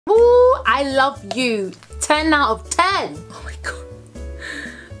I love you. 10 out of 10. Oh my god.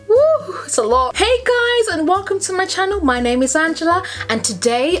 Woo, it's a lot. Hey guys, and welcome to my channel. My name is Angela, and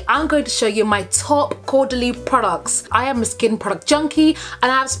today I'm going to show you my top Caudalie products. I am a skin product junkie,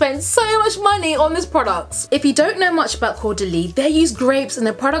 and I've spent so much money on these products. If you don't know much about Caudalie, they use grapes in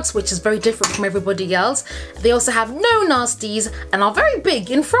their products, which is very different from everybody else. They also have no nasties and are very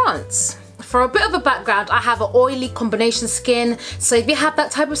big in France. For a bit of a background, I have an oily combination skin, so if you have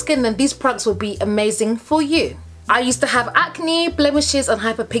that type of skin, then these products will be amazing for you. I used to have acne, blemishes and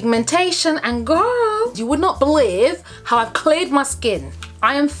hyperpigmentation, and girl, you would not believe how I've cleared my skin.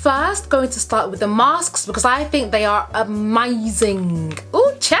 I am first going to start with the masks because I think they are amazing.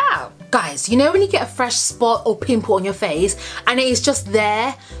 Ooh, ciao. Guys, you know when you get a fresh spot or pimple on your face and it is just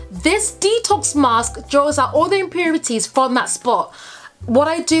there? This detox mask draws out all the impurities from that spot. What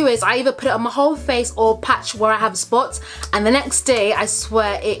I do is I either put it on my whole face or patch where I have spots, and the next day I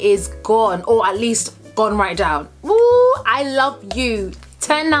swear it is gone, or at least gone right down. Ooh, I love you.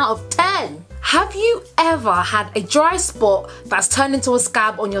 10 out of 10. Have you ever had a dry spot that's turned into a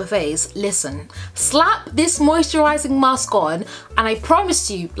scab on your face? Listen, slap this moisturizing mask on and I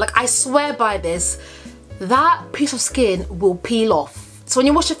promise you, like I swear by this, that piece of skin will peel off. So when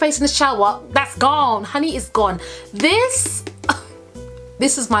you wash your face in the shower, that's gone. Honey, it's gone. This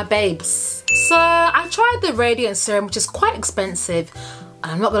is my babes. So I tried the Radiant Serum, which is quite expensive.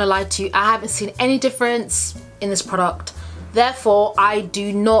 And I'm not gonna lie to you, I haven't seen any difference in this product. Therefore, I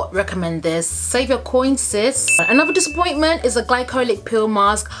do not recommend this. Save your coins, sis. Another disappointment is a glycolic peel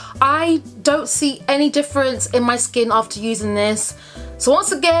mask. I don't see any difference in my skin after using this. So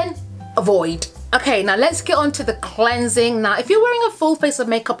once again, avoid. Okay, now let's get on to the cleansing. Now, if you're wearing a full face of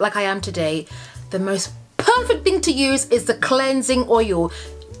makeup like I am today, the most perfect thing to use is the cleansing oil.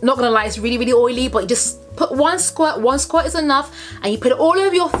 Not gonna lie, it's really, really oily, but you just put one squirt is enough, and you put it all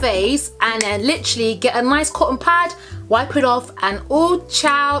over your face, and then literally get a nice cotton pad, wipe it off, and oh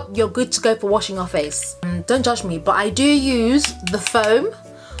ciao, you're good to go for washing your face. Don't judge me, but I do use the foam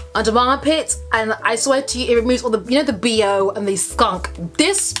under my armpits, and I swear to you, it removes all the, you know, the BO and the skunk.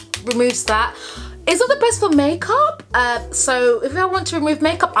 This removes that. It's not the best for makeup, so if I want to remove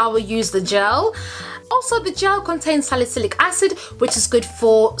makeup, I will use the gel. Also, the gel contains salicylic acid, which is good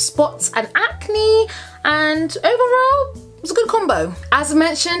for spots and acne, and overall, it's a good combo. As I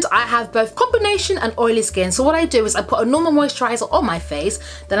mentioned, I have both combination and oily skin, so what I do is I put a normal moisturizer on my face,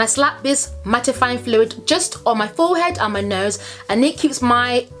 then I slap this mattifying fluid just on my forehead and my nose, and it keeps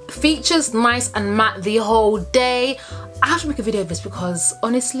my features nice and matte the whole day. I have to make a video of this because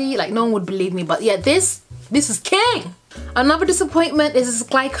honestly, like, no one would believe me, but yeah, this is king. Another disappointment is this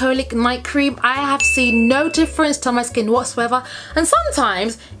glycolic night cream. I have seen no difference to my skin whatsoever, and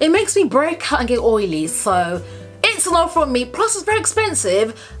sometimes it makes me break out and get oily, so it's a no from me. Plus it's very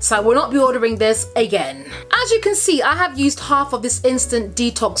expensive, so I will not be ordering this again. As you can see, I have used half of this instant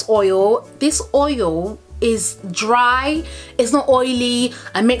detox oil. This oil is dry, it's not oily.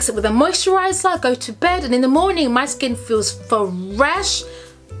 I mix it with a moisturizer, go to bed, and in the morning my skin feels fresh.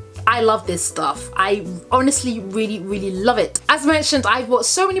 I love this stuff. I honestly really, really love it. As mentioned, I've bought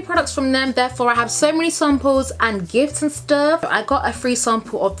so many products from them, therefore I have so many samples and gifts and stuff. I got a free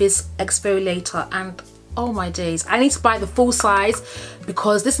sample of this exfoliator, and oh my days, I need to buy the full size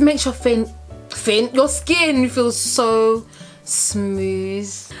because this makes your your skin feel so smooth.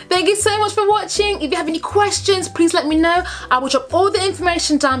 Thank you so much for watching. If you have any questions, please let me know. I will drop all the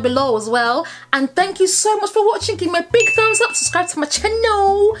information down below as well. And thank you so much for watching. Give me a big thumbs up, subscribe to my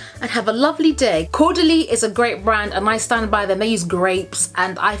channel, and have a lovely day. Caudalie is a great brand and I stand by them. They use grapes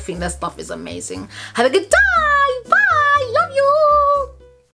and I think their stuff is amazing. Have a good time.